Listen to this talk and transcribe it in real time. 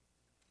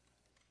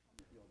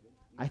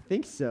I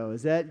think so.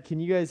 Can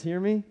you guys hear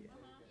me?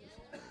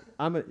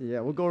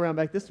 We'll go around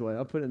back this way.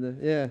 I'll put it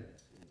in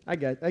all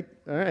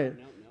right.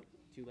 No,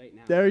 too late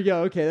now. There we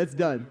go. Okay, that's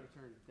done.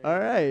 All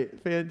right,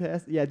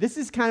 fantastic. Yeah, this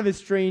is kind of a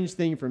strange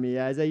thing for me,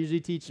 as I usually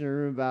teach in a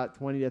room about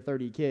 20 to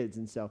 30 kids,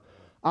 and so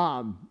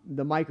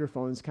the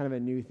microphone is kind of a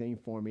new thing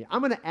for me. I'm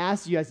going to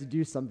ask you guys to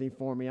do something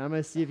for me. I'm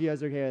going to see if you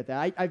guys are okay with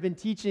that. I've been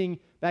teaching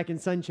back in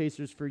Sun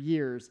Chasers for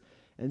years,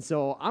 and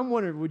so I'm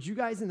wondering, would you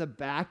guys in the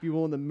back be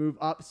willing to move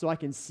up so I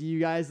can see you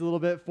guys a little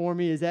bit for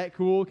me? Is that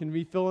cool? Can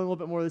we fill in a little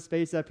bit more of the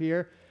space up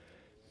here?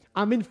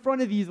 I'm in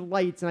front of these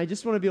lights, and I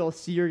just want to be able to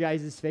see your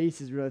guys'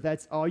 faces. Really,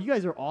 you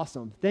guys are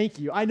awesome. Thank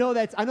you. I know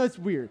it's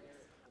weird.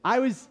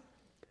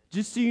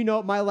 Just so you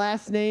know, my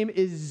last name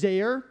is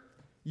Zaire.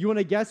 You want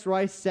to guess where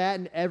I sat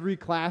in every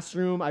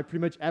classroom I've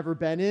pretty much ever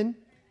been in?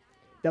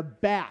 The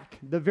back,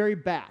 the very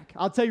back.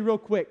 I'll tell you real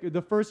quick.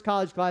 The first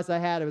college class I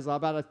had, it was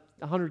about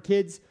 100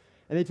 kids,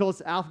 and they told us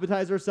to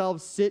alphabetize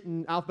ourselves, sit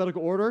in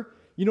alphabetical order.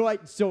 You know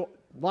what? So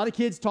a lot of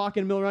kids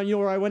talking, milling around. You know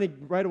where I went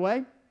right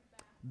away?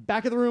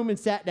 Back of the room and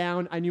sat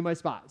down. I knew my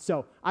spot.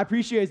 So I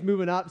appreciate you guys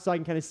moving up so I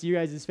can kind of see you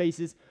guys'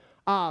 faces.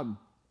 Man,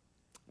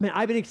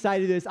 I've been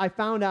excited to this. I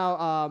found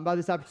out about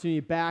this opportunity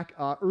back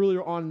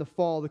earlier on in the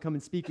fall to come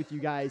and speak with you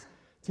guys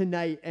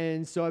tonight.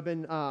 And so I've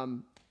been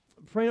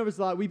praying over this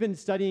a lot. We've been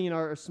studying in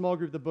our small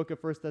group the book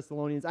of 1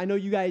 Thessalonians. I know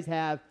you guys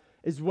have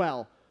as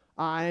well.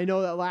 I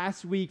know that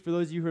last week, for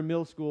those of you who are in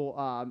middle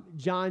school,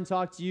 John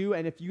talked to you.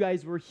 And if you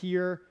guys were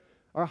here,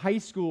 our high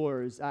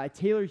schoolers,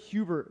 Taylor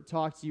Huber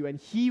talked to you. And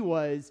he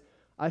was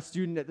a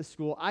student at the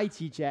school I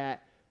teach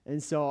at,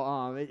 and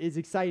so it's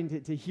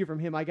exciting to hear from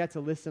him. I got to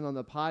listen on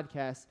the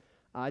podcast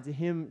to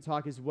him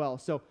talk as well.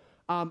 So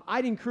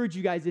I'd encourage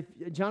you guys, if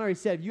John already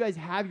said, if you guys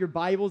have your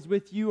Bibles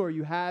with you or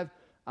you have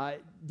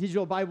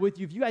digital Bible with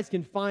you, if you guys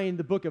can find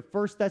the book of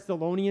 1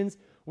 Thessalonians,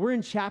 we're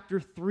in chapter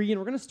 3,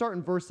 and we're going to start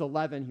in verse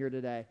 11 here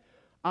today.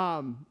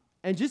 And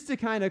just to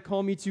kind of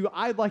call me to,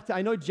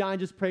 I know John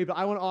just prayed, but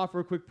I want to offer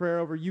a quick prayer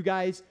over you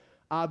guys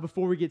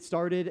before we get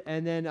started,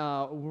 and then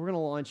we're going to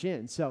launch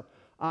in. So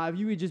if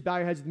you would just bow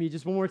your heads with me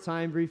just one more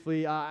time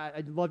briefly,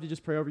 I'd love to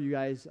just pray over you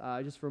guys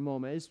just for a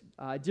moment.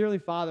 Dearly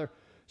Father,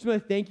 I just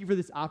want to thank you for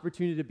this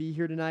opportunity to be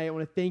here tonight. I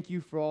want to thank you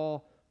for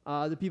all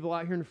the people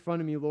out here in front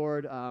of me,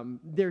 Lord.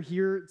 They're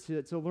here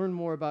to learn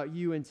more about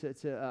you and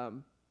to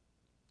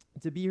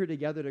be here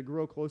together to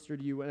grow closer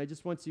to you. And I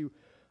just want to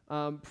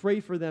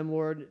pray for them,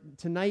 Lord,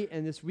 tonight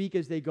and this week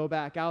as they go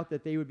back out,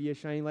 that they would be a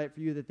shining light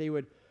for you, that they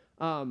would...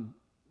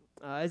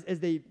 as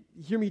they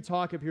hear me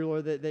talk up here,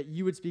 Lord, that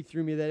you would speak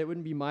through me, that it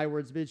wouldn't be my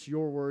words, but it's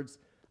your words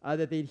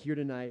that they'd hear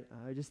tonight.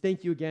 I just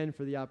thank you again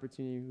for the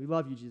opportunity. We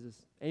love you, Jesus.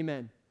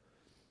 Amen.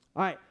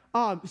 All right.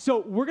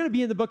 So we're going to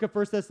be in the book of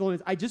 1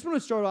 Thessalonians. I just want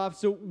to start off.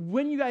 So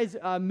when you guys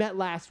met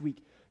last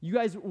week, you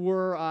guys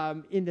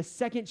were in the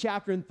second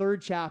chapter and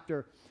third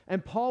chapter,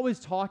 and Paul was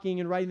talking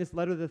and writing this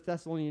letter to the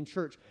Thessalonian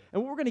church.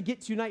 And what we're going to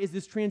get to tonight is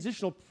this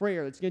transitional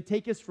prayer that's going to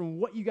take us from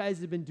what you guys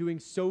have been doing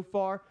so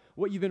far,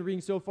 what you've been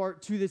reading so far,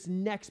 to this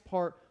next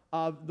part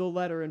of the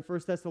letter in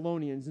 1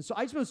 Thessalonians. And so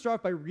I just want to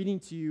start by reading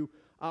to you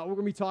what we're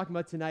going to be talking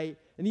about tonight.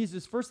 And these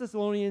is 1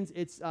 Thessalonians.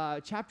 It's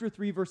chapter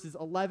 3, verses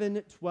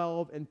 11,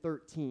 12, and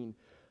 13.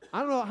 I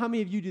don't know how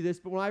many of you do this,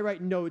 but when I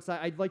write notes,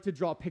 I'd like to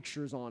draw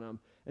pictures on them.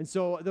 And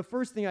so the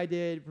first thing I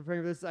did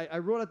preparing for this, I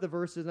wrote out the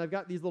verses, and I've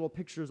got these little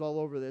pictures all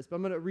over this. But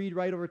I'm going to read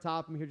right over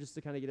top of them here just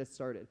to kind of get us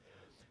started.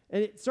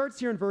 And it starts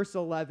here in verse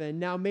 11.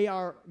 Now may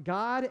our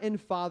God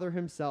and Father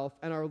himself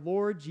and our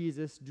Lord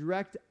Jesus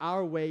direct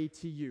our way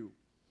to you.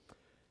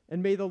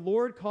 And may the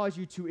Lord cause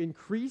you to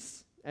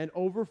increase and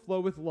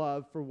overflow with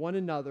love for one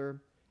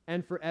another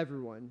and for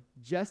everyone,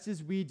 just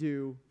as we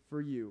do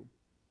for you.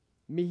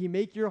 May he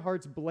make your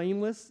hearts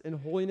blameless in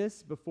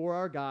holiness before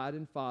our God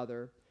and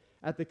Father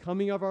at the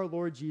coming of our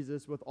Lord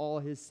Jesus with all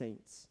his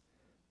saints.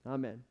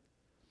 Amen.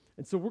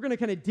 And so we're going to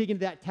kind of dig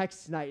into that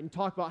text tonight and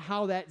talk about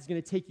how that is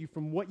going to take you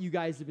from what you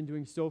guys have been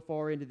doing so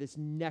far into this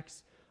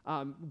next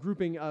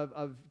grouping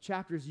of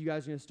chapters you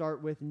guys are going to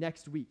start with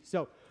next week.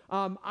 So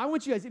I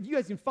want you guys, if you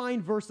guys can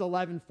find verse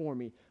 11 for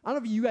me. I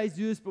don't know if you guys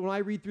do this, but when I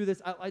read through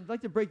this, I'd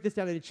like to break this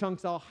down into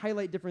chunks. I'll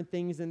highlight different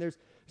things, and there's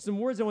some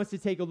words I want us to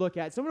take a look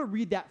at. So I'm going to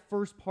read that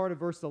first part of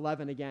verse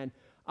 11 again.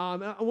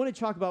 And I want to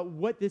talk about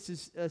what this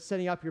is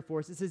setting up here for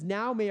us. It says,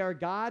 now may our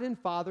God and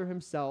Father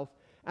himself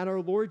and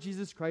our Lord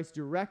Jesus Christ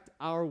direct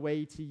our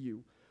way to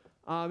you.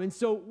 And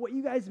so what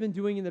you guys have been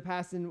doing in the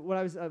past, and when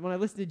I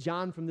listened to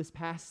John from this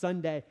past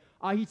Sunday,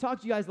 he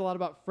talked to you guys a lot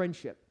about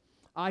friendship.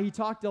 He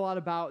talked a lot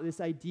about this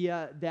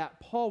idea that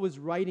Paul was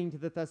writing to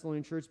the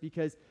Thessalonian church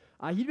because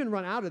he'd been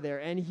run out of there,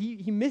 and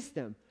he missed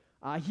them.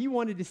 He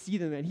wanted to see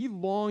them, and he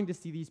longed to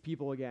see these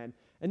people again.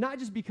 And not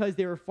just because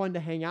they were fun to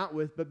hang out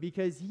with, but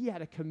because he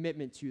had a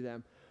commitment to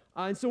them.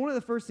 And so one of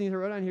the first things I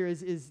wrote on here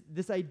is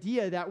this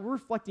idea that we're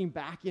reflecting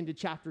back into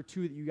chapter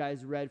 2 that you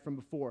guys read from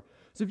before.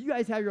 So if you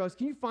guys have your notes,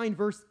 can you find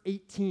verse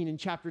 18 in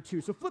chapter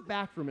 2? So flip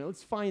back for a minute.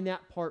 Let's find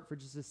that part for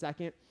just a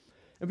second.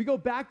 If we go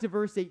back to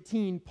verse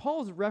 18,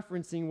 Paul's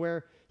referencing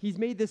where he's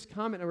made this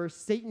comment where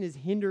Satan has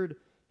hindered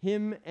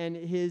him and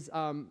his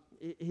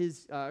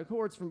his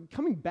cohorts from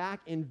coming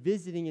back and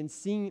visiting and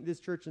seeing this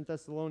church in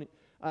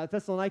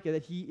Thessalonica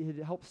that he had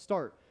helped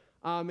start.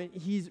 And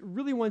he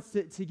really wants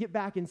to get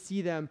back and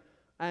see them.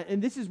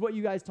 And this is what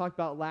you guys talked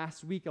about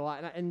last week a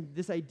lot. And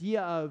this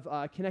idea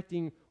of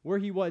connecting where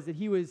he was, that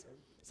he was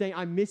saying,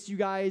 I miss you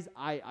guys.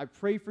 I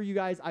pray for you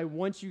guys. I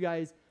want you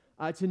guys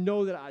to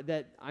know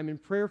that I'm in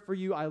prayer for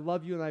you. I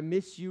love you and I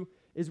miss you,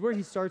 is where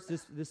he starts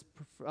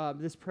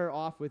this prayer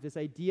off with, this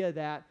idea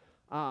that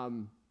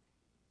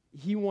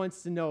he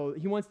wants them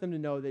to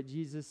know that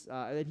Jesus,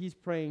 that he's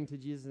praying to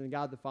Jesus and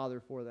God the Father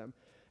for them.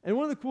 And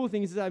one of the cool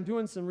things is I'm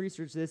doing some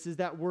research. This is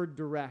that word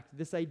direct.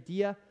 This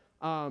idea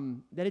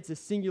that it's a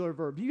singular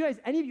verb.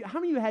 How many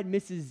of you had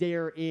Mrs.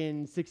 Zare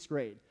in 6th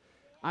grade?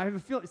 I have a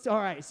feeling. All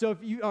right.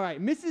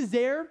 Mrs.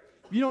 Zare,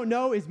 if you don't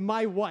know, is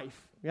my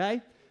wife.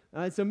 Okay.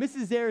 So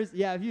Mrs. Zare is,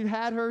 if you've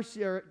had her,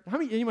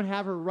 anyone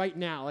have her right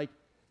now? Like,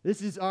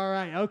 this is all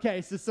right.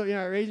 Okay. So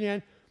raise your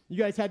hand. You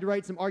guys had to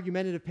write some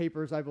argumentative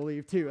papers, I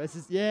believe, too. This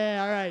is,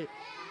 all right.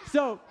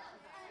 So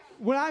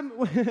when I'm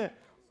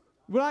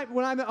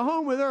at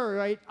home with her,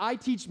 right, I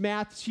teach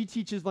math, she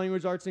teaches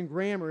language arts and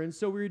grammar, and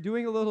so we were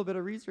doing a little bit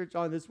of research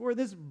on this word,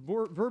 this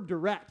verb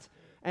direct,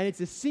 and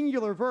it's a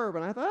singular verb,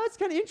 and I thought, that's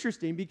kind of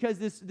interesting, because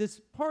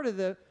this part of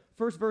the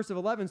first verse of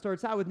 11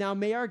 starts out with, now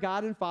may our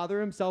God and Father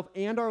himself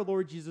and our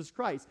Lord Jesus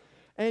Christ,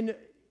 and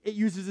it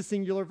uses a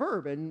singular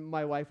verb, and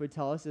my wife would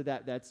tell us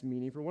that that's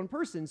meaning for one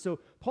person. So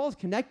Paul's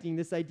connecting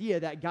this idea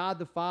that God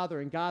the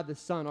Father and God the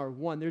Son are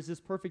one. There's this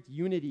perfect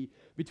unity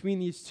between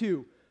these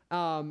two.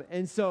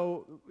 And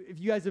so if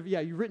you guys have,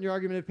 you've written your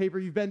argumentative paper,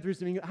 you've been through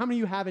some English. How many of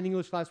you have an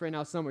English class right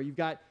now somewhere?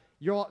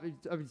 I'm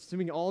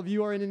assuming all of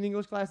you are in an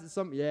English class at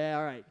some,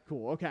 all right,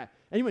 cool, okay.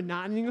 Anyone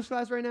not in an English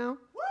class right now?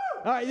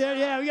 Woo! All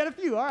right, we got a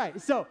few, all right.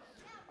 So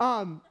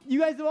you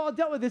guys have all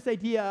dealt with this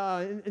idea,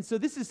 and so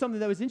this is something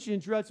that was interesting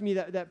and drew out to me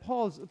that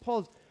Paul's,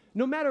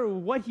 no matter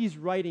what he's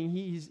writing,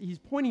 he's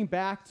pointing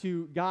back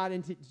to God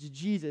and to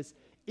Jesus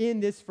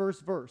in this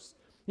first verse.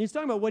 He's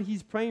talking about what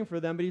he's praying for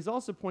them, but he's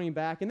also pointing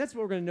back, and that's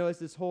what we're going to notice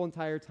this whole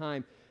entire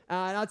time.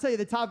 And I'll tell you,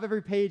 the top of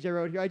every page I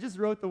wrote here, I just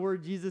wrote the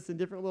word Jesus in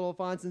different little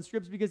fonts and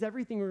scripts, because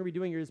everything we're going to be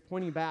doing here is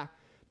pointing back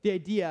the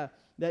idea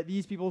that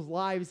these people's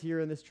lives here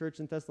in this church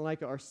in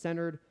Thessalonica are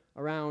centered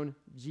around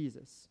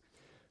Jesus.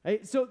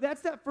 Right? So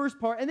that's that first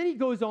part, and then he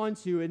goes on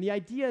to, and the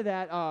idea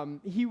that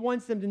he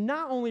wants them to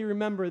not only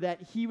remember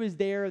that he was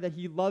there, that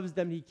he loves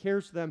them, he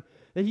cares for them,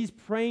 that he's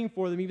praying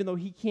for them, even though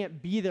he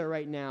can't be there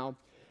right now,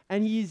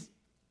 and he's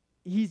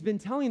been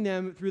telling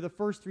them through the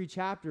first 3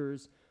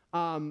 chapters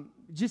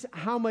just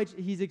how much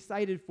he's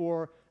excited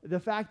for the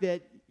fact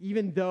that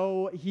even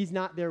though he's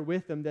not there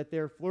with them, that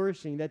they're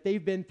flourishing, that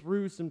they've been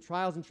through some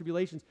trials and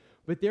tribulations,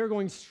 but they're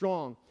going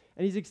strong,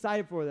 and he's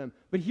excited for them.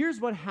 But here's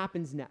what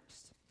happens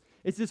next.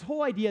 It's this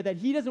whole idea that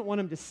he doesn't want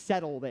them to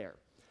settle there.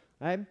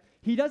 Right?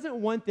 He doesn't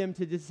want them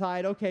to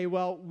decide, okay,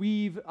 well,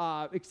 we've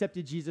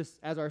accepted Jesus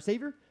as our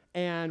Savior,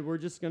 and we're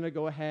just going to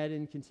go ahead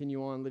and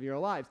continue on living our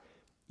lives.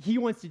 He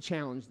wants to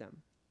challenge them.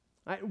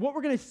 Right? What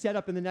we're going to set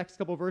up in the next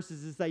couple of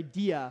verses is this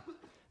idea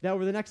that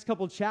over the next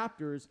couple of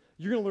chapters,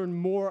 you're going to learn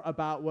more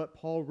about what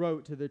Paul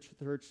wrote to the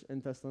church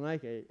in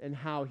Thessalonica and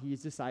how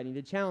he's deciding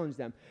to challenge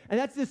them. And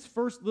that's this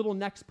first little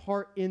next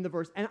part in the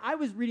verse. And I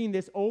was reading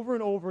this over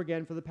and over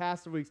again for the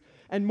past weeks,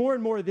 and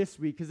more this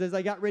week, because as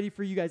I got ready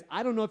for you guys,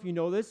 I don't know if you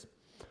know this,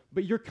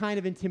 but you're kind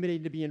of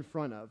intimidating to be in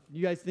front of.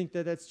 You guys think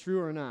that that's true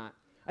or not?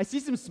 I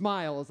see some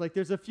smiles. Like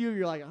there's a few of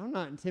you are like, I'm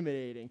not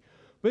intimidating.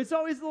 But it's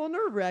always a little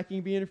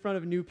nerve-wracking being in front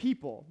of new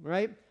people,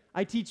 right?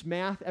 I teach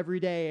math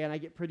every day, and I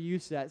get pretty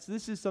used to that. So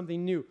this is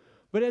something new.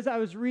 But as I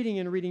was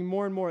reading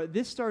more and more,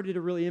 this started to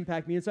really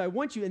impact me. And so I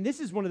want you, and this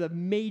is one of the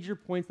major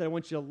points that I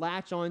want you to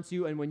latch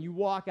onto, and when you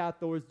walk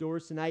out those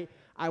doors tonight,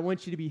 I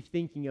want you to be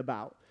thinking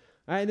about.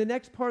 All right, in the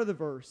next part of the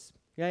verse,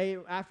 okay,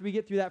 after we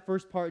get through that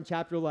first part in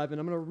chapter 11,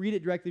 I'm going to read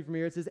it directly from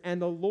here. It says,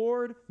 and the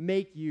Lord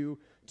make you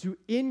to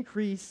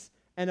increase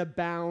and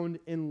abound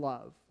in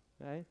love.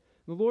 Okay?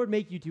 The Lord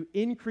make you to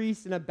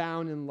increase and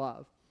abound in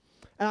love.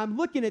 And I'm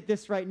looking at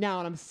this right now,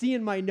 and I'm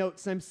seeing my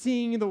notes, and I'm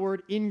seeing the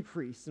word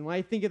increase. And when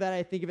I think of that,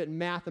 I think of it in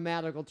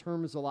mathematical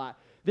terms a lot.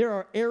 There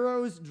are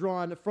arrows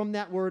drawn from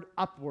that word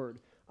upward.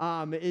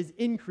 Is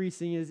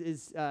increasing,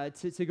 is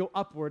to go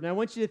upward. And I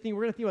want you to think,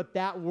 we're going to think about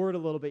that word a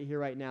little bit here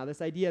right now,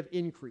 this idea of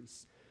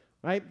increase.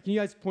 Right? Can you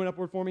guys point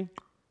upward for me?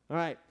 All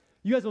right.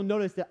 You guys will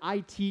notice that I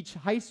teach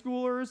high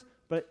schoolers,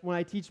 but when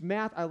I teach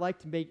math, I like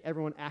to make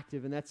everyone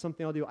active, and that's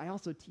something I'll do. I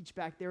also teach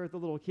back there with the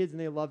little kids, and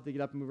they love to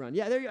get up and move around.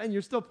 Yeah, there, and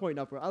you're still pointing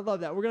upward. I love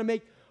that. We're going to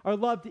make our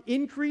love to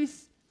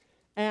increase,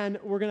 and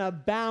we're going to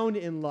abound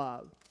in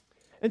love.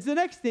 And so the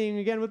next thing,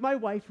 again, with my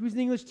wife, who's an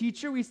English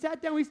teacher, we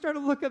sat down, we started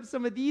to look up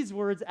some of these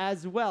words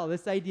as well,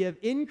 this idea of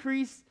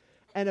increase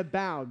and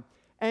abound.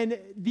 And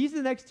these are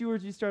the next 2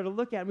 words we started to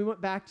look at, and we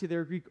went back to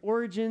their Greek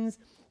origins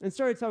and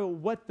started talking about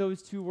what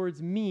those 2 words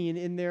mean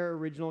in their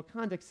original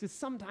context, because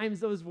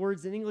sometimes those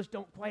words in English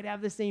don't quite have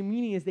the same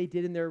meaning as they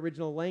did in their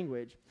original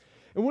language.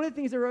 And one of the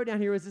things I wrote down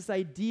here was this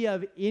idea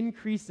of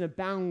increase and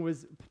abound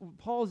was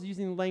Paul's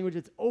using the language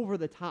that's over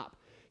the top.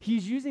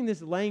 He's using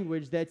this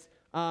language that's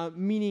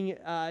meaning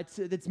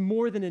that's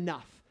more than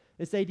enough.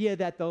 This idea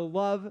that the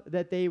love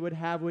that they would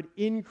have would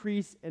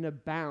increase and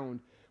abound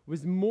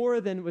was more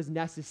than was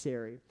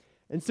necessary.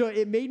 And so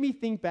it made me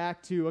think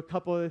back to a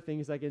couple other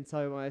things I can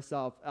tell you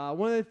myself.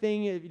 One of the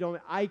things,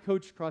 I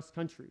coach cross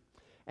country.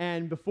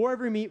 And before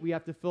every meet, we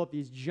have to fill up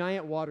these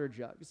giant water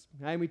jugs.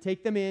 Okay? And we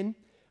take them in, and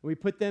we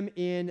put them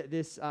in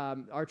this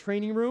our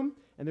training room,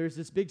 and there's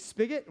this big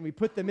spigot, and we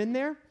put them in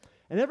there.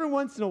 And every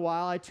once in a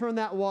while, I turn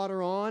that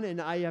water on,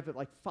 and I have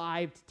like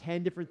 5 to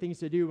 10 different things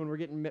to do when we're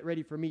getting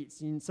ready for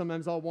meets. And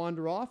sometimes I'll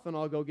wander off, and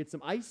I'll go get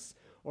some ice,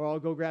 or I'll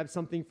go grab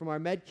something from our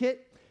med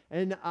kit.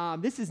 And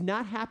this has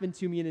not happened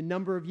to me in a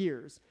number of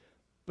years.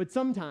 But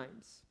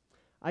sometimes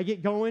I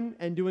get going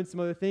and doing some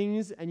other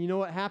things, and you know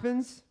what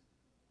happens?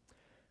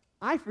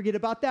 I forget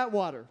about that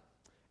water.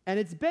 And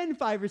it's been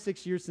 5 or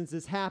 6 years since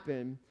this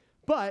happened,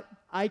 but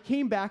I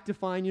came back to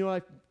find,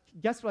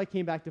 guess what I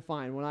came back to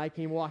find when I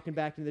came walking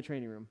back into the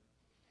training room?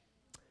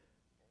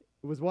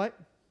 It was what?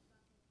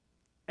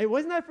 It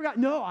wasn't I forgot.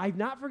 No, I've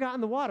not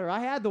forgotten the water. I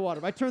had the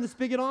water. I turned the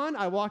spigot on.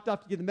 I walked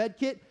off to get the med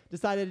kit,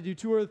 decided to do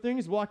 2 other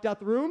things, walked out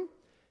the room,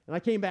 and I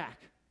came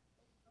back.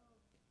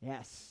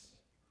 Yes.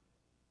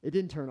 It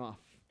didn't turn off.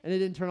 And it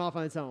didn't turn off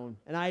on its own.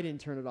 And I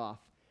didn't turn it off.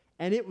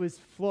 And it was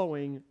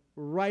flowing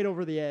right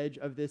over the edge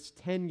of this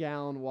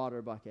 10-gallon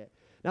water bucket.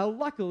 Now,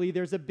 luckily,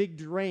 there's a big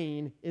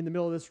drain in the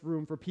middle of this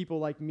room for people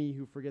like me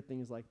who forget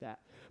things like that.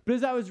 But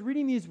as I was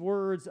reading these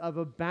words of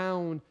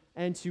abound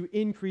and to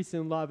increase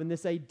in love, and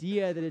this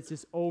idea that it's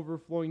this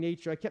overflowing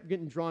nature, I kept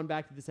getting drawn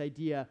back to this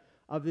idea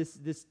of this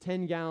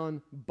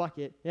 10-gallon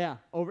bucket. Yeah,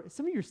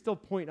 some of you are still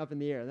pointing up in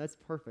the air. That's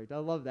perfect. I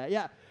love that.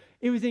 Yeah,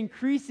 it was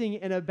increasing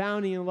and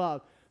abounding in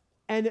love.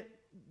 And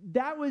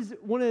that was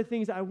one of the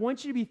things I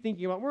want you to be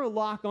thinking about. We're going to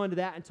lock onto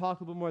that and talk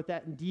a little bit more about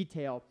that in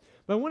detail.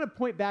 But I want to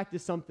point back to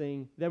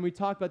something. Then we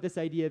talked about this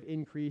idea of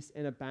increase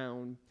and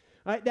abound.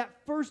 All right, that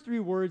first 3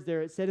 words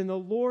there, it said, "In the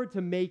Lord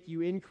to make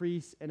you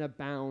increase and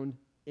abound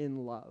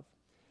in love."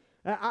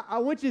 I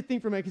want you to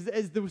think for a minute, because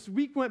as this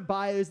week went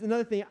by, there's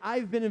another thing.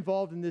 I've been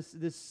involved in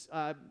this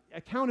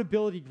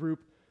accountability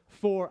group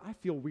for, I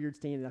feel weird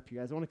standing up here,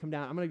 guys. I want to come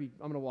down. I'm going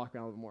to walk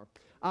around a little more.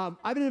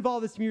 I've been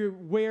involved in this community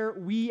where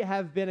we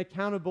have been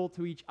accountable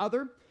to each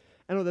other.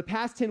 And over the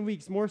past 10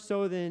 weeks, more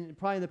so than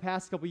probably in the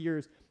past couple of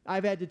years,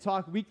 I've had to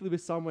talk weekly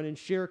with someone and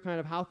share kind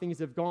of how things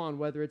have gone,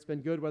 whether it's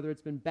been good, whether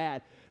it's been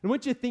bad. And I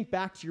want you to think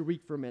back to your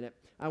week for a minute.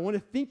 I want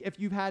to think if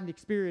you've had an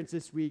experience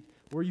this week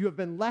where you have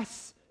been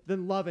less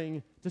than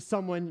loving to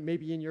someone,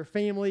 maybe in your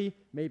family,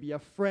 maybe a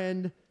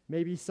friend,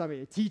 maybe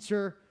a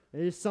teacher,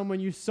 maybe someone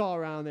you saw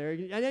around there.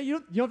 You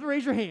don't have to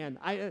raise your hand.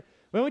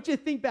 But I want you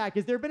to think back.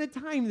 Has there been a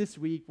time this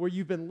week where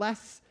you've been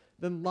less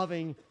than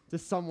loving to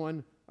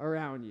someone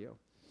around you?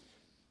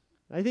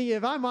 I think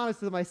if I'm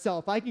honest with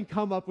myself, I can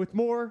come up with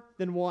more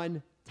than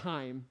one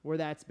time where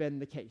that's been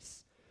the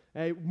case.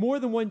 More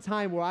than one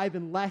time where I've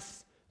been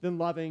less than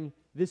loving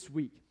this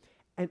week.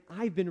 And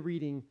I've been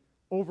reading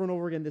over and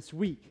over again this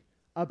week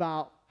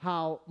about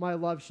how my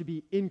love should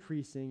be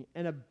increasing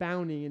and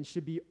abounding and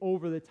should be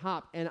over the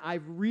top. And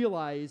I've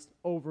realized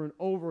over and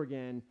over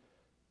again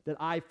that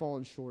I've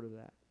fallen short of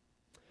that.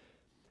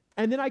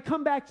 And then I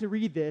come back to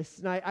read this,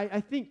 and I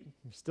think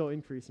we're still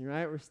increasing,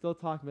 right? We're still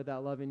talking about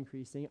that love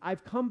increasing.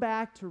 I've come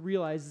back to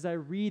realize as I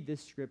read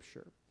this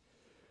scripture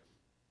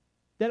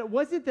that it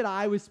wasn't that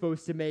I was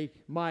supposed to make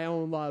my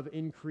own love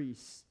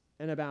increase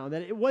and abound,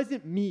 that it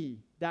wasn't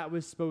me that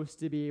was supposed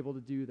to be able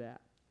to do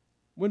that.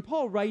 When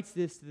Paul writes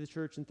this to the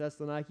church in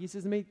Thessalonica, he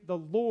says, "May the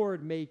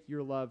Lord make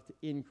your love to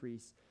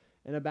increase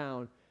and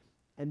abound."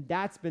 And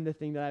that's been the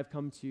thing that I've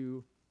come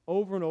to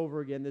over and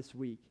over again this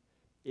week.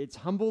 It's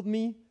humbled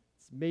me.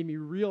 It's made me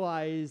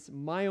realize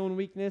my own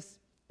weakness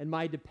and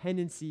my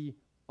dependency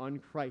on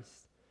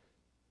Christ.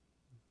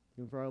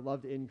 And for our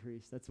love to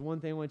increase. That's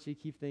one thing I want you to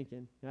keep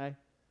thinking, okay?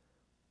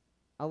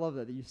 I love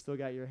that you still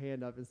got your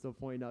hand up and still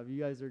pointing up. You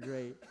guys are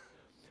great.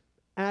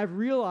 And I've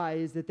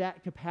realized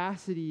that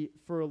capacity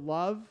for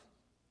love,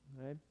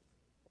 right,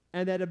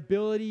 and that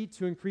ability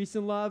to increase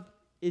in love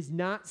is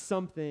not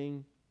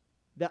something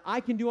that I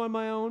can do on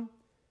my own.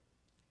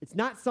 It's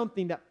not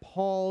something that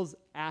Paul's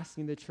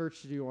asking the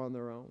church to do on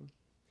their own.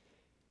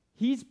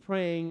 He's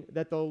praying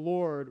that the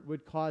Lord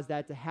would cause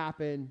that to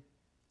happen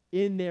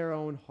in their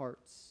own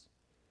hearts.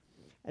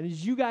 And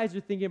as you guys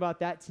are thinking about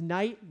that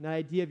tonight, the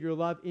idea of your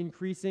love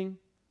increasing,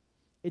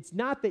 it's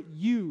not that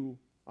you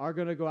are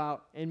going to go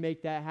out and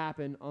make that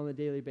happen on a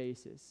daily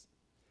basis.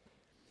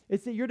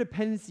 It's that your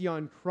dependency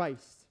on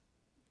Christ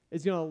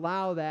is going to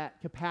allow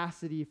that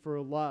capacity for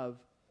love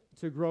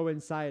to grow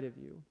inside of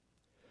you.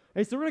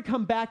 And so we're going to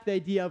come back to the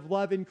idea of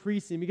love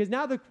increasing, because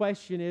now the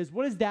question is,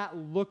 what does that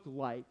look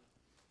like?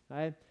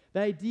 Right? The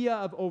idea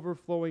of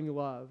overflowing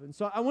love. And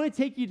so I want to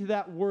take you to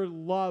that word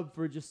love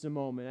for just a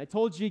moment. I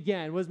told you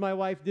again, what does my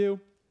wife do?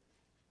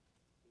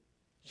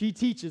 She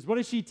teaches. What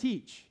does she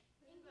teach?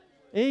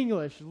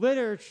 English,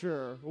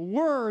 literature,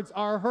 words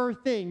are her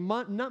thing.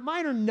 Mine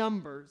are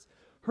numbers.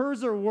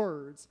 Hers are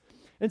words.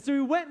 And so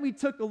we went and we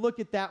took a look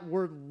at that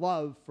word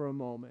love for a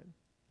moment.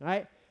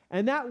 Right?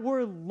 And that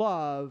word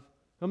love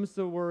comes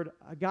the word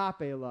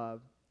agape love.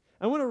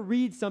 I want to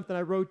read something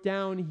I wrote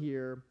down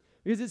here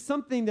because it's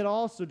something that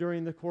also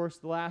during the course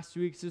of the last 2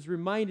 weeks has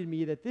reminded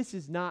me that this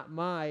is not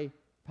my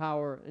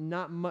power and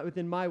not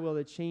within my will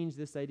to change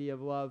this idea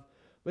of love.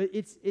 But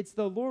it's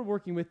the Lord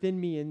working within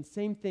me, and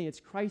same thing,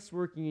 it's Christ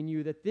working in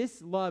you, that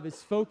this love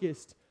is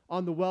focused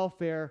on the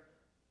welfare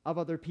of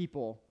other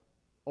people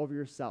over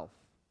yourself.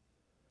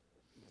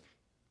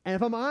 And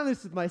if I'm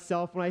honest with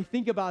myself, when I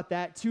think about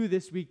that too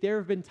this week, there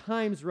have been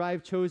times where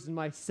I've chosen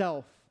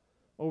myself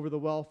over the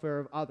welfare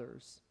of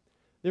others.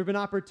 There have been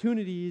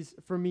opportunities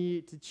for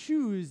me to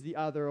choose the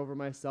other over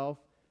myself,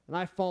 and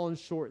I've fallen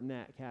short in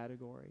that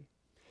category.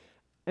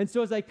 And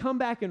so as I come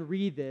back and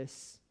read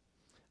this,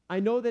 I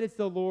know that it's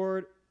the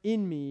Lord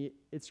in me,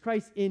 it's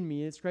Christ in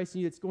me, and it's Christ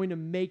in you that's going to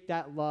make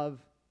that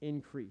love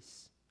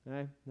increase.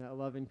 Okay? That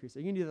love increase. Are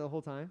you going to do that the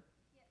whole time?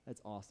 Yeah.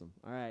 That's awesome.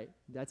 All right.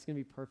 That's going to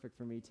be perfect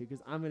for me too,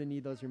 because I'm going to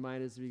need those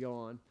reminders as we go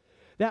on.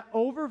 That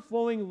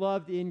overflowing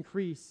love to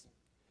increase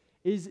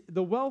is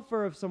the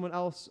welfare of someone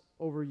else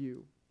over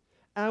you.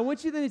 And I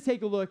want you then to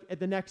take a look at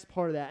the next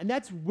part of that. And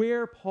that's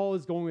where Paul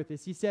is going with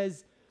this. He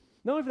says,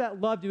 not only for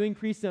that love to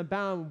increase and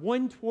abound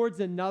one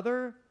towards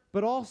another,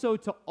 but also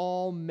to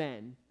all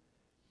men.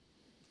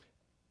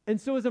 And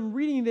so as I'm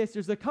reading this,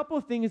 there's a couple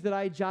of things that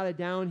I jotted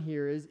down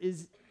here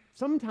is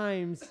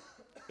sometimes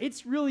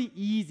it's really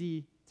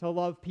easy to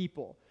love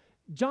people.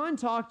 John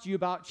talked to you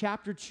about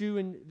chapter 2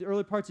 and the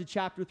early parts of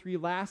chapter 3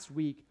 last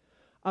week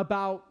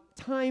about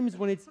times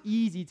when it's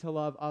easy to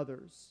love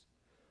others.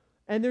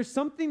 And there's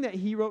something that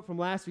he wrote from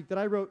last week that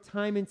I wrote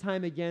time and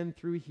time again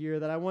through here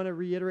that I want to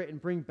reiterate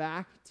and bring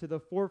back to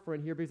the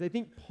forefront here because I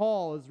think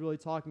Paul is really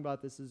talking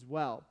about this as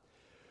well.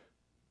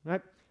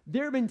 Right?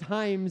 There have been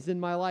times in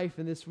my life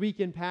and this week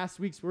and past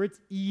weeks where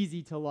it's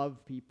easy to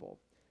love people.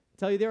 I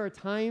tell you, there are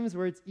times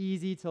where it's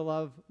easy to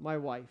love my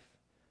wife.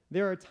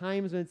 There are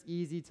times when it's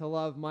easy to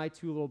love my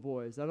 2 little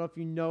boys. I don't know if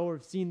you know or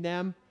have seen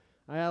them.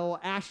 I have little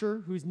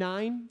Asher, who's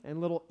 9,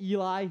 and little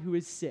Eli, who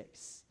is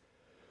 6.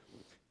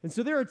 And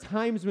so there are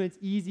times when it's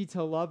easy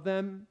to love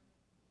them,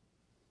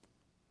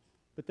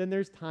 but then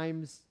there's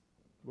times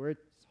where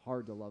it's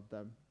hard to love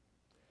them.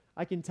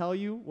 I can tell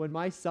you when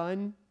my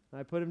son,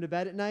 I put him to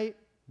bed at night,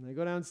 and I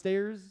go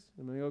downstairs,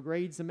 I'm going to go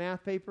grade some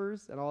math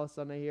papers, and all of a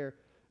sudden I hear,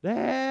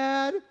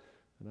 Dad!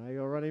 And I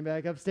go running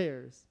back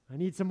upstairs. I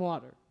need some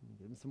water.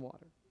 I give him some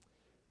water.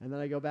 And then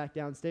I go back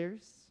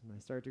downstairs, and I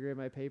start to grade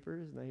my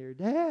papers, and I hear,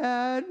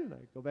 Dad! And I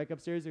go back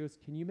upstairs, and he goes,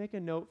 can you make a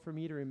note for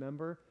me to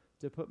remember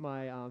to put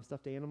my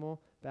stuffed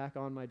animal back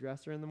on my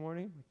dresser in the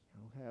morning?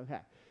 I'm like,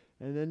 okay.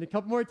 And then a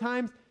couple more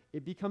times,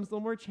 it becomes a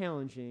little more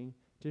challenging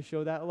to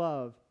show that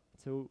love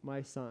to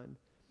my son.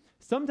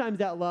 Sometimes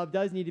that love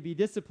does need to be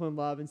disciplined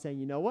love and saying,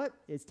 you know what?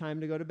 It's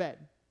time to go to bed,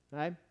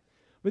 right?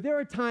 But there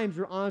are times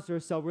we're honest with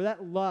ourselves where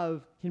that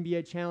love can be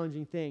a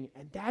challenging thing.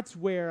 And that's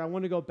where I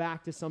want to go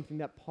back to something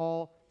that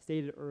Paul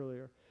stated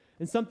earlier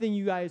and something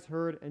you guys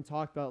heard and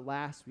talked about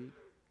last week.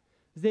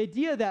 Is the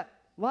idea that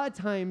a lot of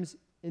times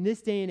in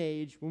this day and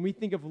age, when we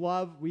think of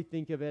love, we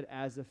think of it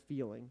as a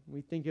feeling.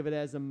 We think of it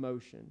as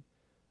emotion.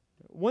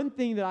 One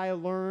thing that I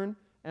learned,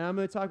 and I'm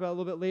going to talk about a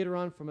little bit later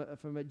on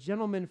from a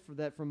gentleman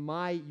from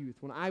my youth,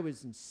 when I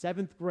was in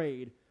 7th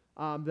grade,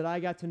 that I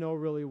got to know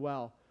really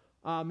well,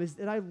 is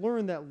that I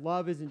learned that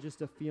love isn't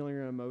just a feeling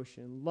or an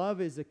emotion.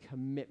 Love is a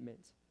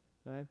commitment.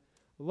 Right?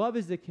 Love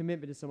is a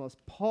commitment to someone else.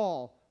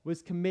 Paul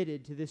was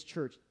committed to this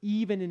church.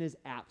 Even in his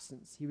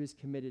absence, he was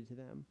committed to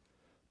them.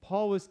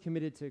 Paul was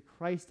committed to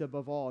Christ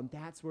above all, and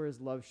that's where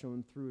his love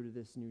shone through to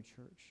this new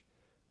church.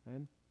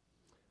 Right?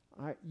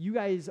 All right, you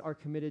guys are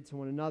committed to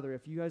one another.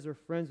 If you guys are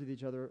friends with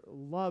each other,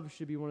 love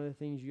should be one of the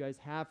things you guys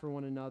have for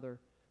one another.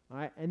 All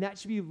right? And that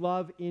should be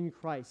love in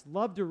Christ.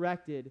 Love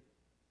directed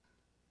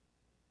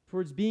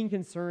towards being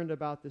concerned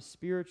about the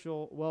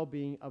spiritual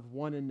well-being of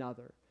one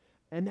another.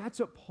 And that's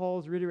what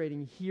Paul's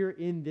reiterating here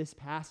in this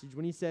passage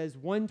when he says,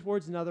 one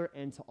towards another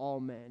and to all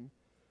men.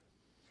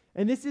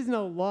 And this isn't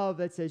a love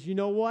that says, you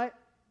know what?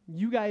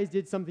 You guys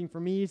did something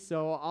for me,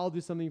 so I'll do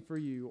something for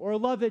you. Or a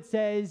love that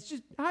says,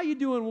 just how you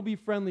doing? We'll be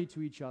friendly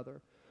to each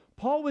other.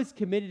 Paul was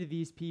committed to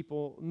these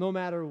people no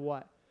matter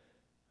what.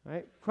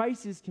 Right?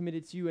 Christ is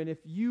committed to you, and if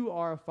you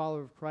are a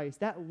follower of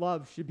Christ, that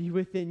love should be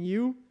within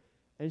you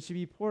and should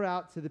be poured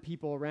out to the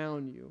people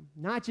around you.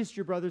 Not just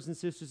your brothers and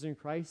sisters in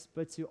Christ,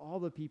 but to all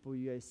the people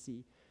you guys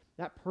see.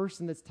 That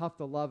person that's tough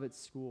to love at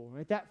school,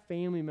 right? That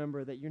family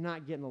member that you're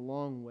not getting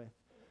along with.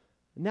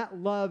 And that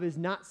love is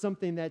not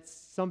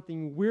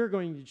something we're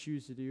going to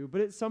choose to do,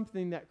 but it's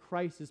something that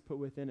Christ has put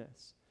within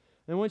us.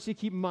 And I want you to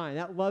keep in mind,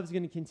 that love is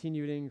going to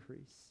continue to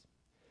increase.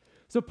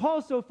 So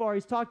Paul, so far,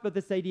 he's talked about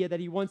this idea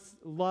that he wants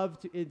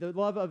the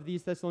love of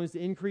these Thessalonians to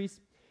increase.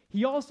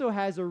 He also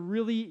has a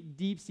really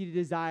deep-seated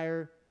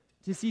desire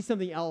to see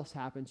something else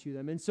happen to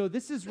them. And so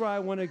this is where I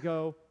want to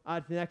go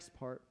to the next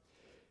part.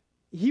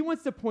 He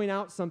wants to point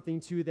out something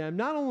to them.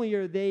 Not only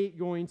are they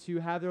going to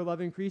have their love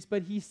increase,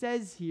 but he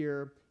says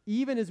here,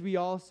 even as we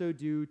also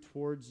do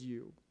towards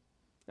you.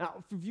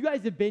 Now, if you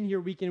guys have been here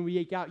week in and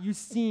week out, you've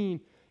seen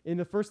in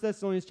the 1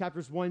 Thessalonians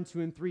chapters 1, 2,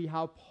 and 3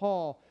 how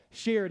Paul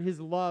shared his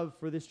love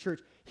for this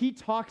church. He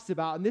talks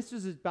about, and this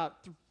was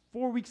about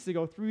 3 weeks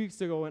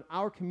ago in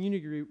our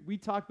community group, we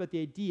talked about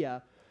the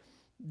idea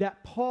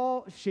that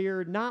Paul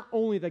shared not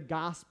only the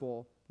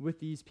gospel with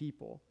these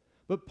people,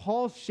 but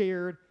Paul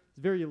shared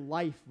his very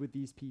life with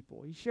these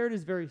people. He shared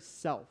his very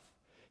self.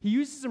 He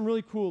uses some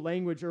really cool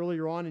language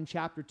earlier on in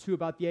chapter 2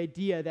 about the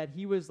idea that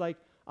he was like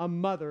a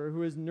mother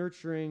who is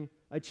nurturing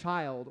a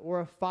child, or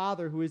a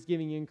father who is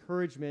giving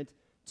encouragement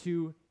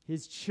to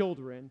his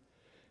children.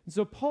 And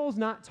so Paul's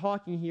not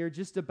talking here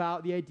just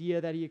about the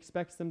idea that he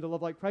expects them to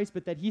love like Christ,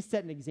 but that he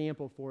set an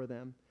example for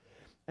them.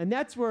 And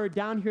that's where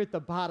down here at the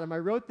bottom, I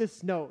wrote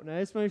this note, and I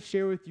just want to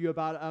share with you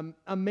about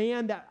a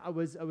man that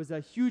was a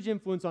huge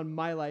influence on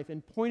my life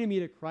and pointed me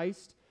to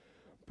Christ,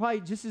 probably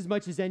just as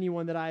much as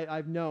anyone that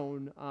I've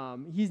known.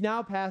 He's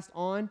now passed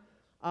on,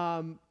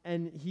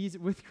 and he's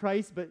with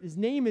Christ, but his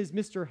name is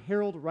Mr.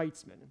 Harold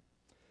Reitzman.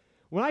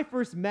 When I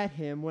first met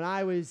him, when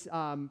I was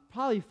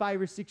probably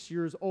 5 or 6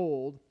 years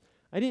old,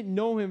 I didn't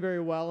know him very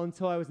well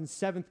until I was in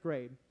 7th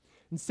grade.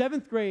 In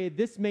 7th grade,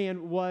 this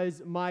man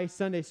was my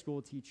Sunday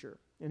school teacher,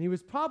 and he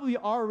was probably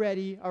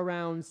already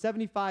around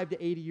 75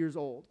 to 80 years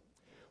old.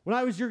 When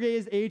I was your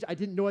guys' age, I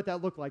didn't know what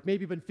that looked like.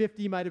 Maybe been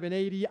 50, might have been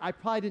 80. I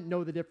probably didn't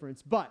know the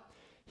difference, but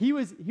he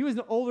was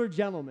an older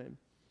gentleman,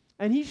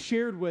 and he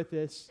shared with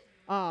us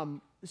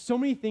so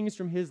many things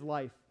from his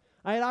life.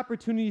 I had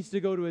opportunities to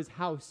go to his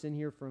house and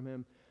hear from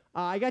him.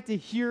 I got to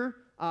hear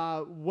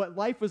what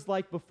life was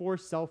like before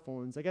cell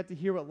phones. I got to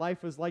hear what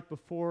life was like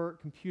before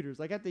computers.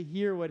 I got to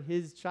hear what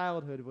his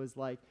childhood was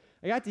like.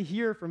 I got to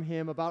hear from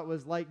him about what it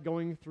was like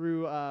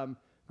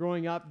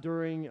growing up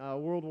during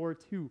World War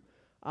II.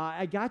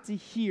 I got to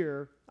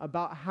hear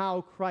about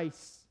how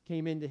Christ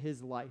came into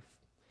his life.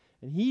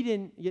 And he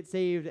didn't get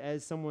saved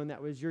as someone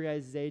that was your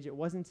guys' age. It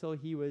wasn't until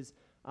he was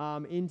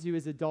into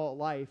his adult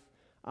life.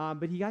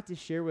 But he got to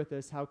share with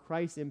us how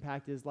Christ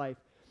impacted his life.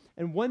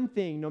 And one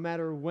thing, no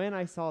matter when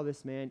I saw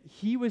this man,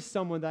 he was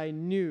someone that I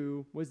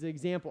knew was the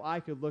example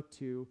I could look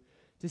to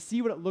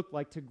see what it looked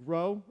like to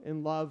grow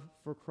in love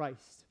for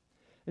Christ.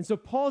 And so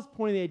Paul's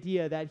pointing the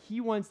idea that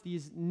he wants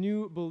these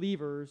new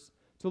believers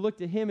to look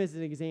to him as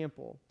an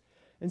example.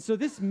 And so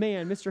this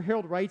man, Mr.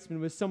 Harold Reitzman,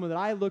 was someone that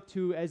I looked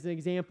to as an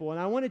example. And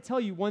I want to tell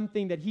you one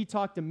thing that he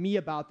talked to me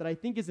about that I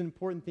think is an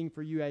important thing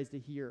for you guys to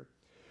hear.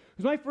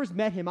 Because when I first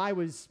met him, I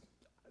was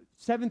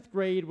 7th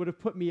grade, would have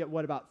put me at,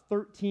 about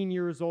 13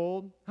 years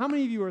old? How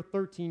many of you are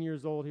 13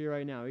 years old here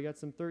right now? We got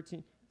some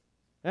 13?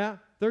 Yeah,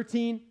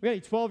 13? We got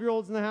any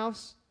 12-year-olds in the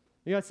house?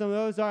 We got some of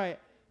those? All right.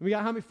 We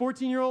got how many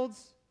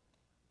 14-year-olds?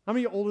 How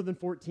many are older than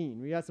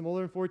 14? We got some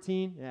older than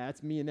 14? Yeah,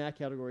 that's me in that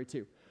category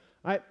too.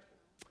 All right.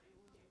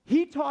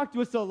 He talked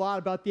to us a lot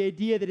about the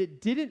idea that it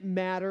didn't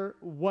matter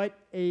what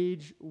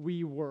age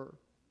we were.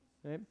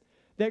 Right?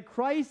 That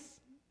Christ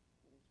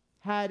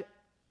had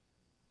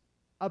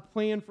a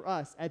plan for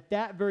us at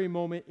that very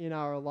moment in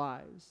our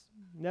lives,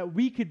 that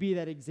we could be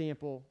that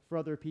example for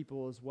other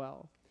people as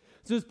well.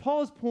 So as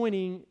Paul is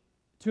pointing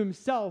to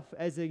himself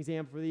as an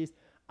example for these,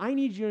 I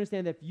need you to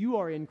understand that if you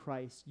are in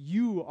Christ,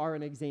 you are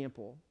an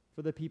example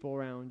for the people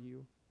around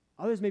you.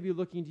 Others may be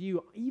looking to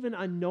you, even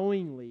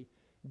unknowingly,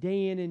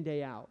 day in and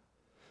day out.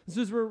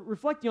 So as we're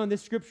reflecting on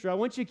this scripture, I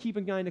want you to keep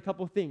in mind a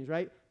couple of things,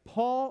 right?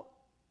 Paul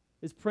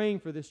is praying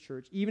for this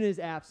church, even in his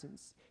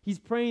absence. He's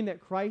praying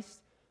that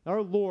Christ,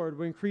 our Lord,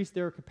 will increase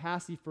their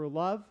capacity for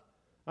love,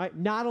 right?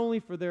 Not only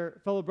for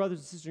their fellow brothers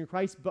and sisters in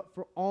Christ, but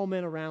for all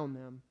men around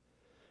them.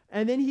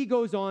 And then he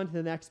goes on to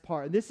the next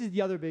part. And this is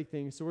the other big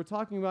thing. So we're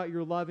talking about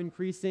your love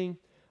increasing.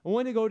 I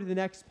want to go to the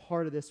next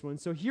part of this one.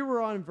 So here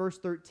we're on verse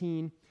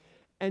 13.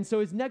 And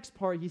so his next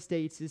part, he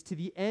states, is to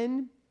the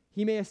end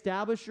he may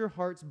establish your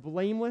hearts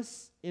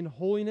blameless in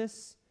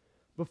holiness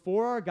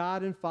before our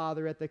God and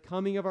Father at the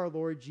coming of our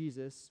Lord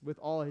Jesus with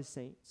all his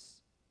saints.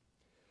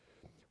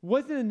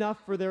 Wasn't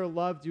enough for their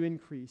love to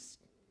increase.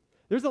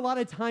 There's a lot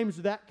of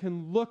times that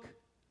can look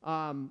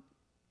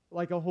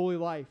like a holy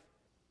life.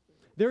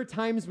 There are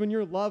times when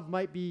your love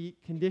might be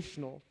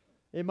conditional.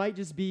 It might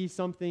just be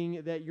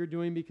something that you're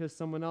doing because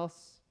someone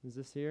else, is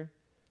this here?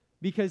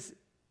 Because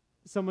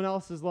someone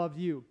else has loved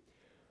you.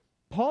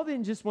 Paul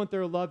didn't just want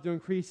their love to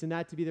increase and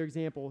that to be their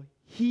example.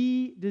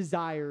 He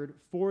desired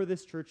for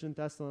this church in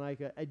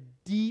Thessalonica a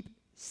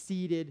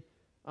deep-seated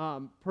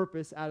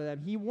purpose out of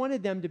them. He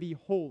wanted them to be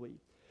holy.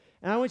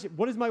 And I want you,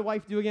 what does my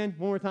wife do again?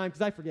 One more time,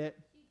 because I forget.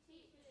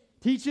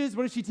 She teaches.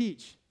 What does she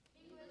teach?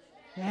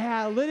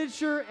 Yeah,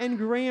 literature and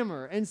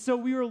grammar. And so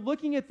we were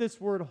looking at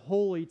this word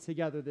holy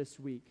together this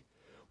week.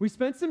 We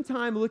spent some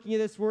time looking at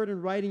this word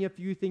and writing a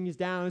few things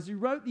down. As we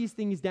wrote these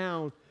things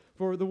down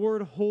for the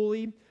word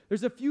holy,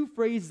 there's a few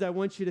phrases I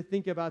want you to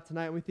think about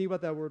tonight when we think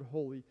about that word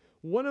holy.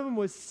 One of them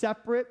was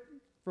separate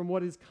from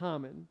what is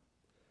common.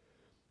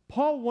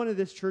 Paul wanted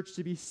this church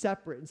to be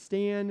separate and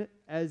stand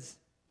as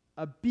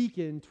a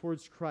beacon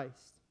towards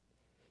Christ.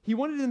 He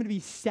wanted them to be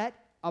set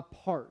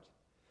apart.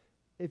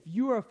 If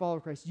you are a follower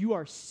of Christ, you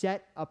are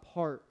set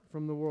apart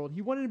from the world.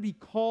 He wanted to be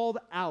called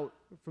out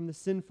from the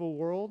sinful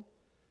world.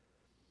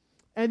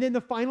 And then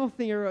the final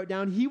thing I wrote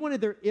down, he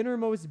wanted their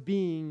innermost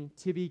being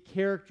to be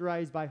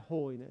characterized by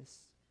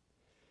holiness.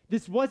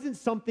 This wasn't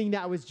something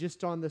that was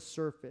just on the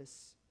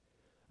surface.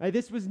 Right?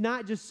 This was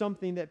not just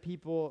something that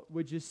people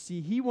would just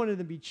see. He wanted them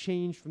to be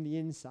changed from the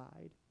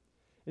inside.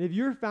 And if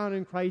you're found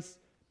in Christ,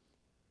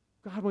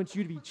 God wants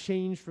you to be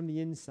changed from the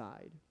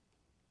inside.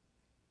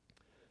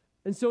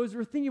 And so as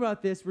we're thinking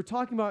about this, we're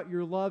talking about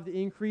your love to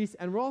increase,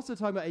 and we're also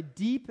talking about a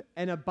deep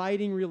and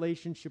abiding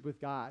relationship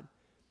with God.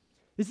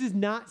 This is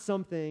not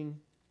something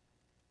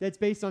that's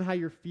based on how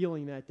you're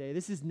feeling that day.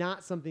 This is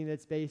not something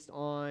that's based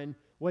on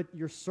what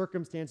your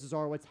circumstances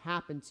are, what's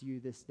happened to you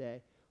this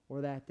day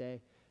or that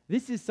day.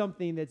 This is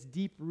something that's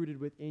deep-rooted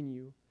within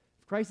you.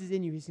 If Christ is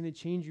in you, he's going to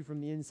change you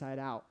from the inside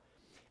out.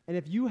 And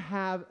if you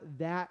have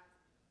that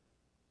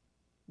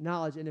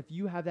knowledge and if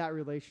you have that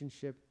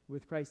relationship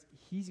with Christ,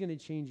 he's going to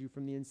change you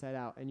from the inside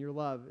out, and your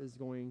love is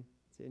going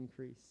to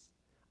increase.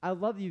 I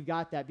love that you've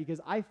got that, because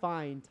I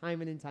find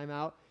time in and time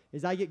out,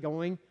 as I get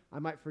going, I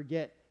might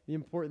forget the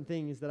important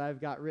things that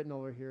I've got written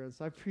over here. And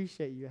so I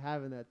appreciate you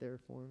having that there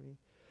for me.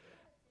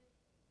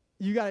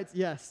 You got it.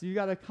 Yes, you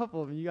got a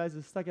couple of them. You guys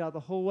have stuck it out the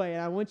whole way.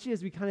 And I want you,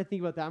 as we kind of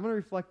think about that, I'm going to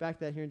reflect back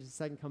to that here in just a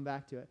second, come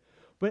back to it.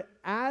 But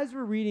as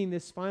we're reading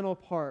this final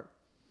part,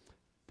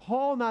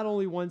 Paul not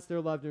only wants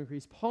their love to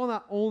increase, Paul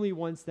not only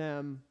wants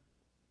them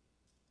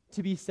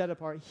to be set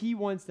apart, he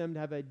wants them to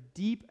have a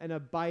deep and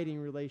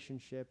abiding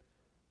relationship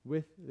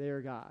with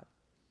their God.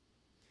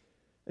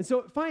 And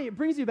so finally, it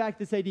brings me back to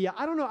this idea.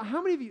 I don't know,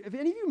 how many of you, if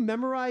any of you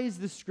memorized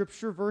the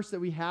scripture verse that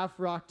we have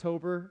for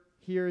October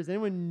here? Does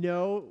anyone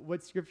know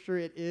what scripture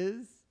it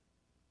is?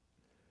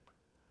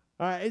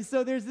 All right, and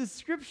so there's this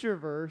scripture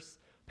verse.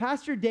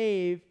 Pastor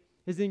Dave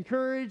has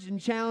encouraged and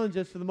challenged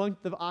us for the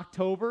month of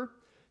October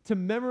to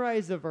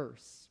memorize a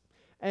verse.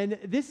 And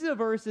this is a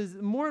verse, as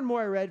more and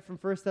more I read from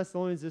 1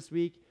 Thessalonians this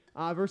week,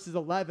 verses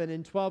 11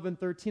 and 12 and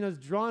 13, I was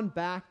drawn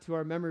back to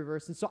our memory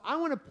verse. And so I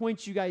want to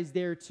point you guys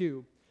there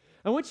too.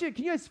 Can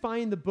you guys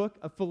find the book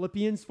of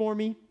Philippians for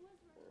me?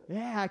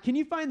 Yeah, can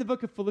you find the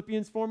book of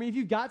Philippians for me? If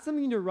you've got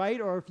something to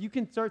write, or if you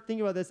can start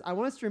thinking about this, I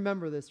want us to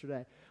remember this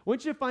today. I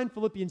want you to find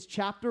Philippians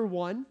chapter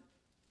 1,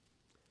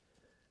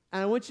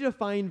 and I want you to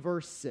find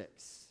verse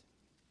 6.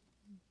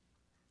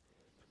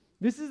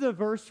 This is a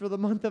verse for the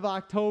month of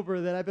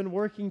October that I've been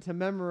working to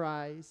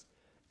memorize,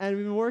 and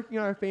we've been working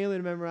on our family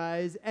to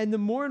memorize, and the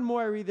more and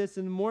more I read this,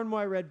 and the more and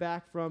more I read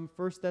back from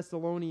 1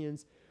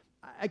 Thessalonians,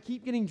 I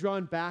keep getting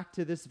drawn back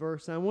to this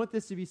verse, and I want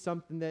this to be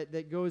something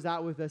that goes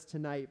out with us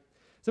tonight.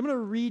 So I'm going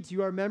to read to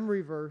you our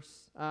memory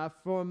verse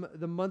from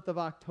the month of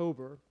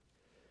October.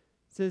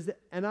 It says,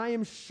 "And I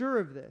am sure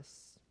of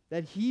this,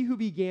 that he who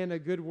began a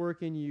good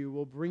work in you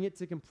will bring it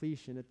to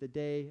completion at the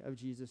day of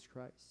Jesus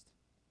Christ."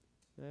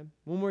 Okay?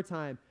 One more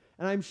time.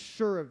 "And I'm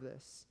sure of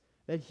this,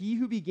 that he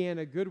who began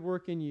a good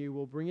work in you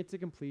will bring it to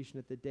completion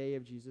at the day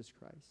of Jesus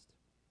Christ."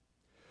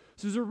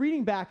 So as we're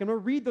reading back, I'm going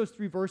to read those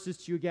three verses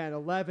to you again,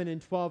 11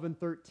 and 12 and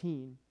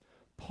 13.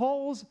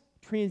 Paul's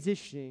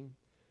transitioning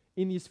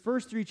in these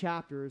first three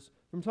chapters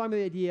from talking about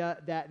the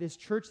idea that this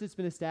church that's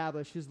been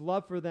established, his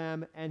love for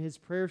them and his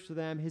prayers for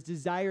them, his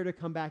desire to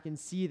come back and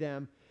see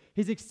them,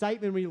 his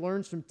excitement when he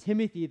learns from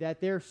Timothy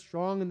that they're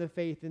strong in the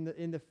faith,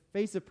 in the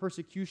face of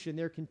persecution,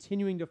 they're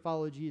continuing to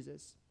follow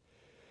Jesus.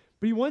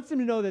 But he wants them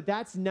to know that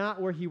that's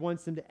not where he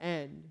wants them to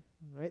end.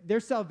 Right? Their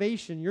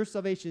salvation, your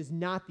salvation, is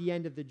not the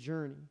end of the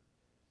journey.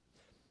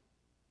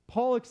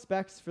 Paul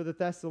expects for the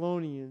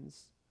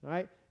Thessalonians,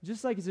 right,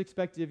 just like he's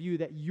expected of you,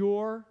 that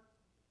your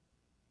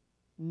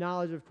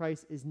knowledge of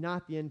Christ is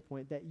not the end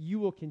point, that you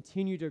will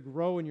continue to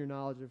grow in your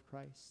knowledge of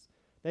Christ,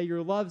 that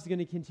your love is going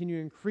to continue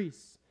to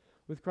increase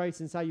with Christ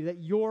inside you,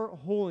 that your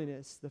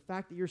holiness, the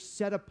fact that you're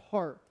set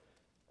apart,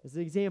 as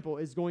an example,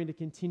 is going to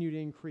continue to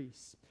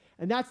increase.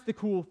 And that's the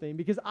cool thing,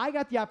 because I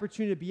got the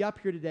opportunity to be up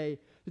here today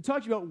to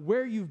talk to you about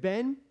where you've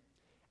been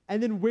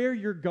and then where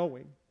you're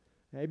going.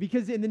 Okay?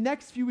 Because in the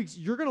next few weeks,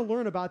 you're going to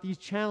learn about these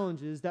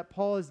challenges that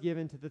Paul has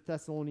given to the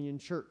Thessalonian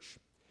church.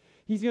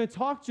 He's going to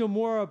talk to you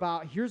more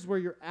about here's where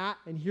you're at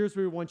and here's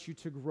where we want you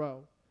to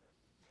grow.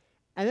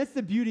 And that's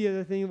the beauty of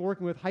the thing,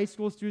 working with high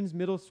school students,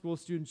 middle school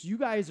students. You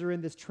guys are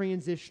in this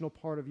transitional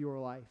part of your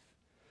life.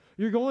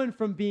 You're going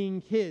from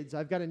being kids.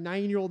 I've got a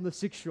 9-year-old and a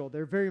 6-year-old.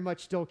 They're very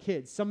much still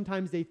kids.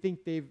 Sometimes they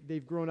think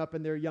they've grown up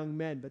and they're young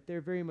men, but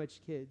they're very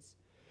much kids.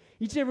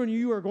 Each and every one of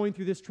you are going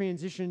through this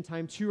transition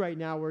time too right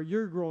now, where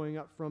you're growing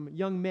up from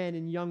young men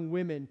and young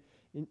women,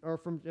 or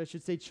from, I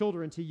should say,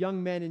 children to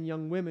young men and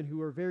young women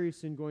who are very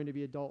soon going to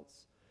be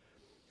adults.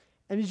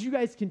 And as you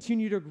guys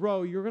continue to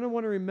grow, you're going to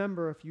want to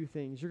remember a few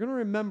things. You're going to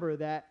remember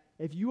that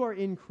if you are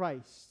in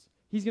Christ,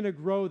 he's going to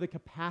grow the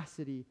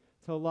capacity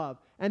to love.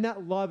 And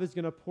that love is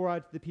going to pour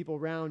out to the people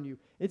around you.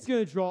 It's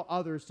going to draw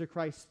others to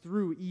Christ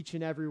through each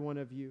and every one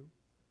of you.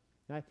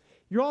 Right?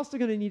 You're also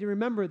going to need to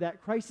remember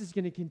that Christ is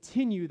going to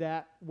continue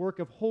that work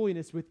of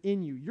holiness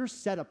within you. You're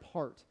set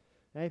apart.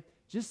 Right?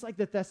 Just like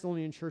the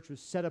Thessalonian church was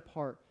set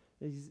apart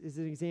is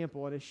an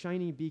example and a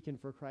shining beacon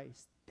for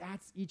Christ.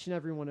 That's each and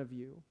every one of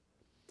you.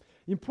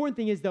 The important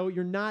thing is, though,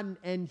 you're not an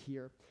end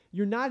here.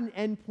 You're not an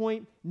end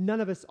point.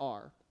 None of us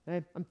are.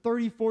 And I'm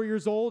 34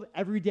 years old.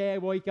 Every day I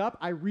wake up,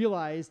 I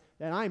realize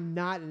that I'm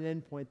not an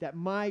endpoint, that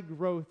my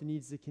growth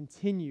needs to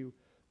continue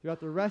throughout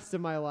the rest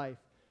of my life,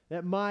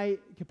 that my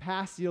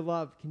capacity to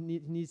love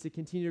needs to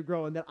continue to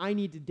grow, and that I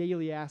need to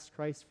daily ask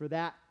Christ for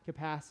that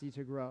capacity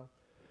to grow.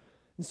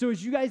 And so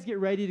as you guys get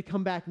ready to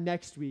come back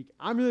next week,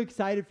 I'm really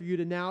excited for you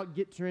to now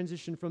get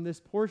transitioned from this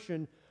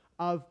portion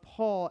of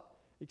Paul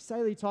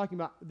excitedly talking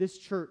about this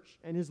church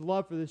and his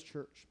love for this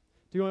church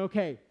to going,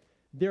 okay,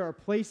 there are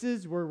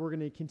places where we're going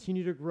to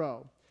continue to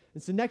grow.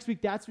 And so next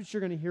week, that's what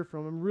you're going to hear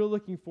from. I'm really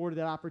looking forward to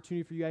that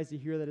opportunity for you guys to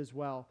hear that as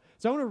well.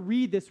 So I want to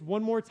read this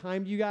one more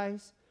time to you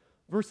guys,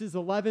 verses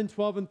 11,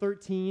 12, and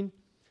 13.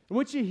 I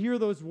want you to hear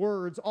those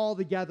words all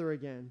together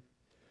again.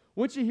 I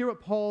want you to hear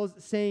what Paul's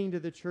saying to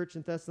the church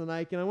in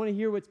Thessalonica, and I want to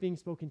hear what's being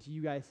spoken to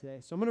you guys today.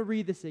 So I'm going to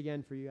read this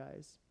again for you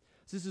guys.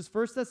 So this is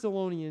 1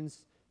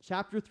 Thessalonians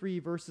chapter 3,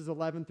 verses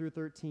 11 through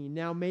 13.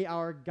 Now may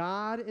our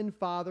God and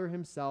Father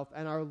himself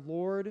and our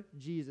Lord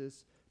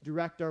Jesus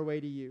direct our way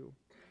to you.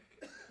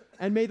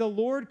 And may the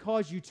Lord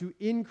cause you to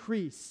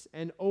increase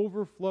and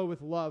overflow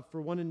with love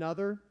for one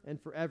another and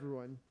for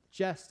everyone,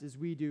 just as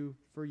we do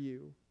for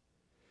you.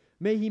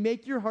 May he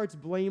make your hearts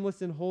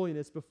blameless in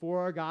holiness before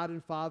our God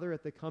and Father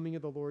at the coming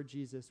of the Lord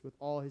Jesus with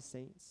all his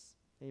saints.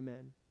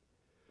 Amen.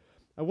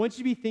 I want you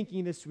to be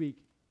thinking this week,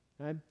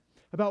 okay,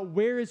 about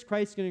where is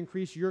Christ going to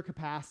increase your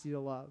capacity to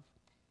love.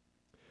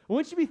 I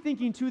want you to be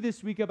thinking, too,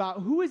 this week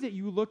about who is it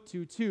you look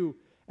to, too,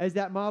 as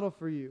that model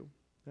for you.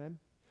 Okay?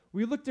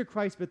 We look to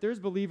Christ, but there's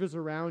believers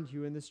around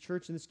you in this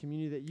church, in this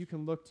community that you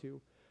can look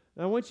to.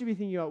 And I want you to be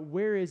thinking about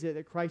where is it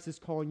that Christ is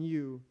calling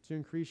you to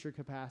increase your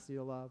capacity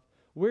to love.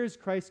 Where is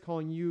Christ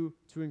calling you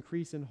to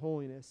increase in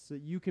holiness so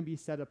that you can be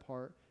set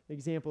apart, an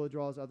example that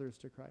draws others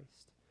to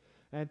Christ?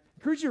 And I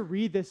encourage you to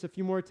read this a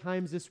few more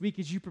times this week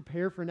as you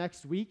prepare for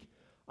next week.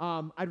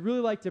 I'd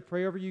really like to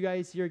pray over you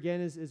guys here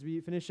again as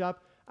we finish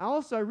up. I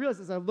realize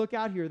as I look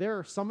out here, there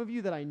are some of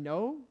you that I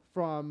know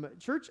from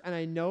church and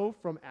I know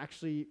from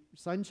actually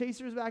Sun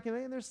Chasers back in the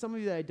day, and there's some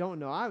of you that I don't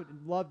know. I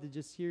would love to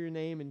just hear your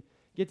name and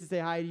get to say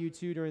hi to you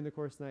too during the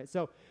course of the night.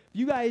 So if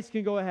you guys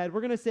can go ahead,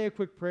 we're going to say a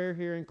quick prayer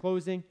here in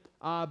closing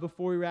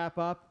before we wrap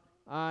up,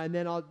 and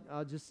then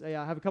I'll just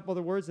have a couple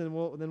other words and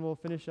then we'll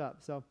finish up.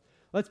 So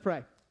let's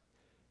pray.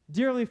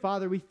 Dear Heavenly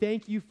Father, we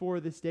thank you for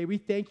this day. We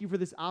thank you for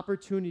this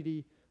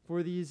opportunity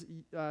for these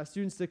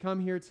students to come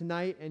here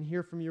tonight and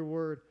hear from your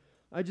word.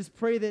 I just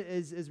pray that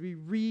as we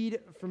read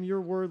from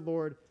your word,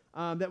 Lord,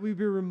 that we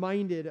be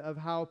reminded of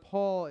how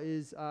Paul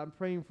is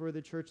praying for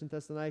the church in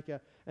Thessalonica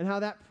and how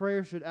that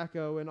prayer should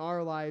echo in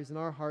our lives and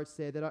our hearts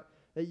today,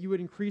 that you would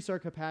increase our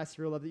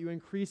capacity for love, that you would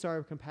increase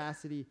our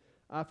capacity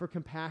for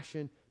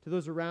compassion to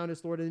those around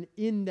us, Lord, and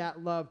in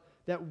that love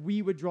that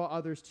we would draw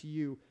others to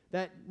you,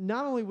 that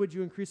not only would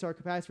you increase our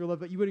capacity for love,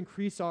 but you would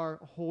increase our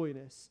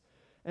holiness.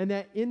 And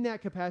that in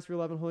that capacity for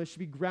love and holiness should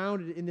be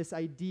grounded in this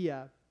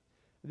idea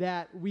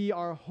that we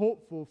are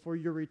hopeful for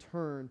your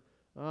return.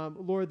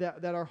 Lord,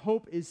 that our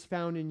hope is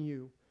found in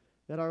you,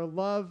 that our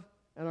love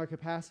and our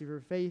capacity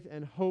for faith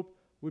and hope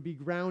would be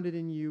grounded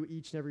in you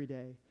each and every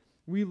day.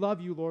 We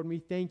love you, Lord, and we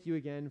thank you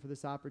again for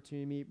this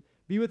opportunity.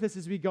 Be with us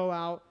as we go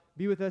out.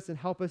 Be with us and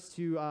help us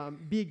to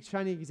be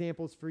shining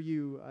examples for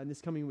you in this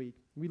coming week.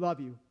 We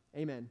love you.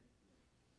 Amen.